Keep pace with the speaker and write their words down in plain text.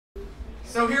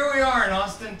So here we are in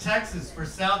Austin, Texas for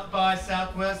South by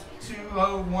Southwest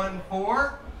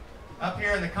 2014 up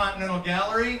here in the Continental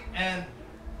Gallery, and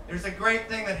there's a great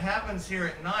thing that happens here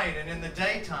at night and in the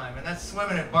daytime, and that's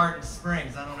swimming at Barton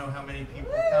Springs. I don't know how many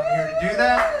people come here to do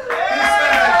that. Who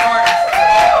swims at Barton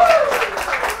Springs?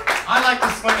 I like to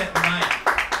swim at night,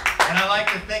 and I like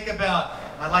to think about,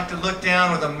 I like to look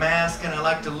down with a mask, and I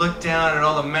like to look down at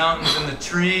all the mountains and the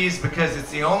trees, because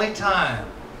it's the only time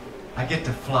I get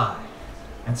to fly.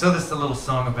 And so this is a little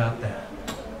song about that.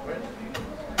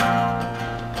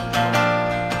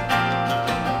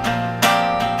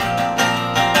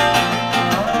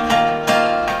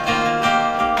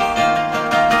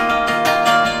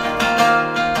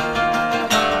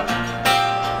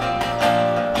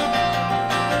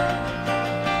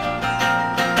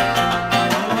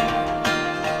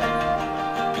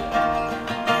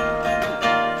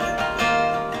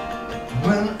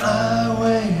 When I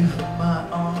wave my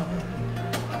arm,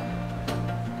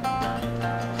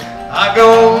 I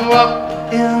go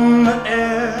up in the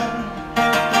air,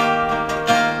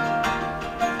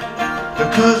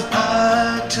 because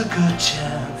I took a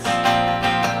chance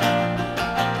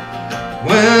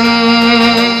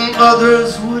when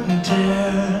others wouldn't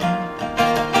dare.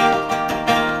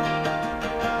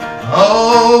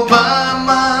 All by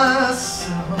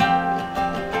myself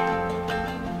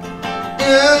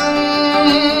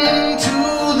into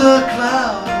the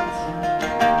clouds,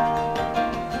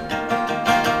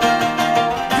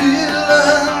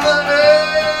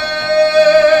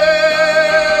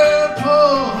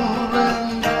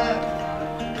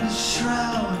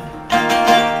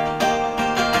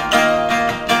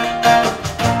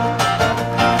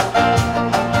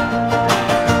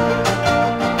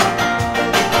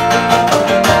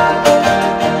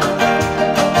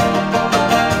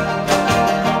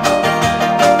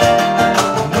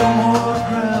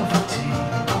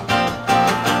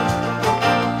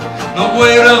 the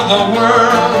weight of the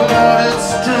world,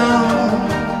 it's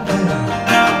down there,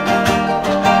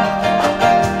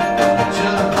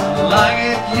 just like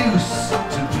it used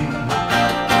to be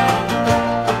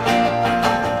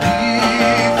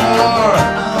before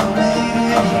I made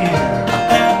it here.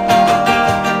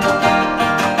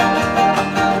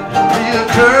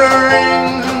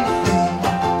 Reoccurring theme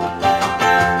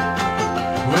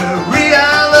where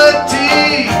reality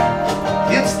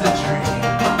hits the dream.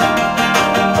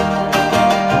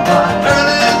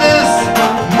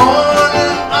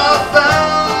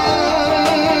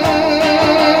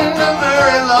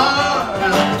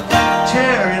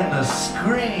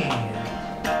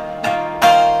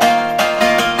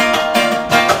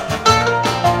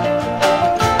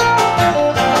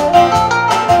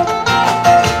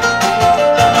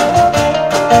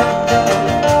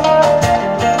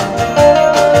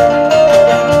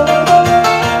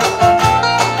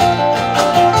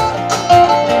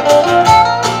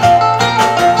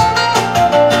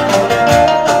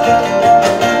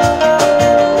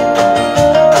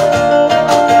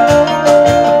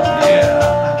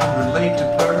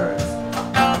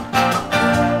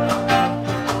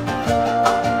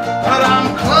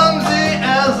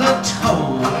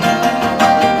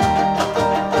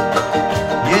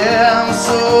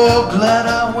 So glad I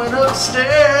went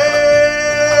upstairs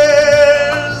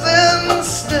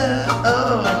instead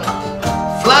of